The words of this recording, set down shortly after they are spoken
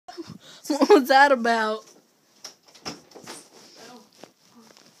What was that about?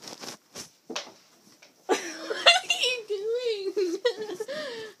 What are you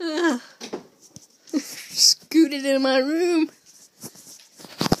doing? Scooted in my room.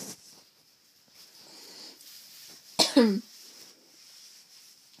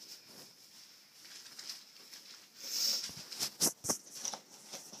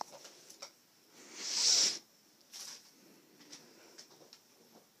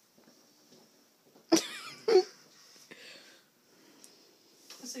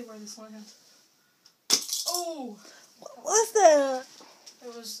 Let's see where this lands. Oh! What was that?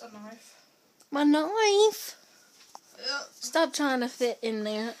 It was a knife. My knife? Yep. Stop trying to fit in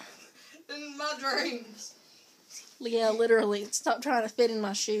there. In my dreams. Yeah, literally. Stop trying to fit in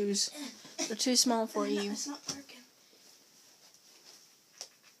my shoes. They're too small for you. It's not working.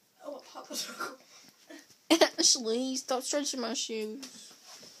 Oh, it popped a circle. Ashley, stop stretching my shoes.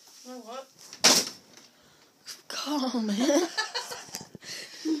 You know what? Come on, man.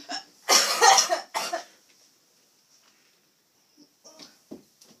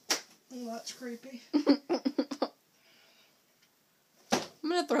 Oh, that's creepy. I'm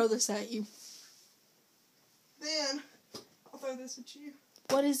gonna throw this at you. Then, I'll throw this at you.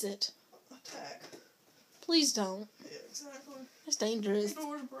 What is it? Attack. Please don't. Yeah, exactly. It's dangerous. The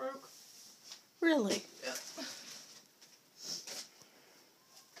door's broke. Really? Yep.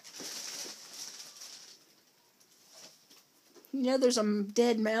 You know there's a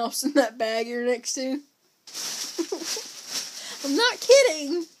dead mouse in that bag you're next to? I'm not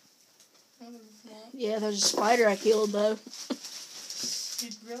kidding. Yeah, there's a spider I killed, though.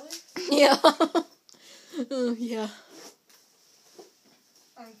 Really? Yeah. Yeah.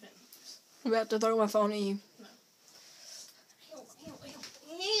 I'm finished. I'm about to throw my phone at you. No. Ew, ew, ew,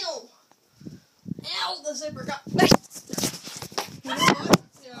 ew. Ow, the zipper got... You know what?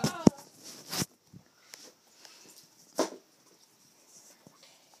 Yeah.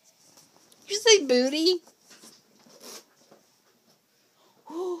 Did you say booty?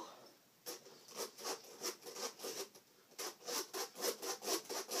 Whew.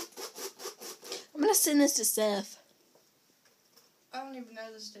 I'm gonna send this to Seth. I don't even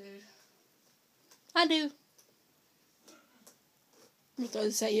know this dude. I do. Let me throw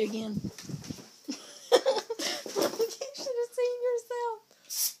this at you again. You should have seen yourself.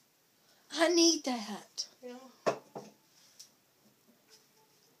 I need that. Yeah.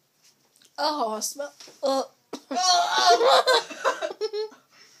 Oh, I smell. Oh,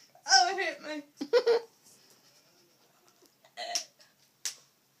 it hit me.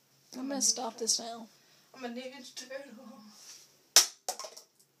 I'm gonna stop this now. I'm a ninja turtle.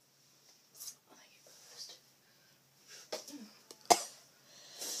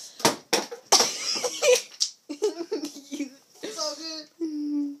 You. It's all good.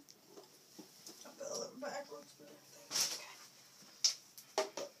 I fell over backwards, but everything's okay.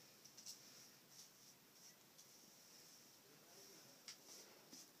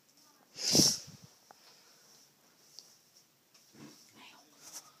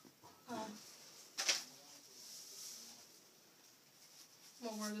 I'm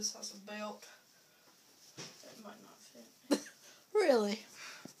gonna wear this as a belt. It might not fit. Really?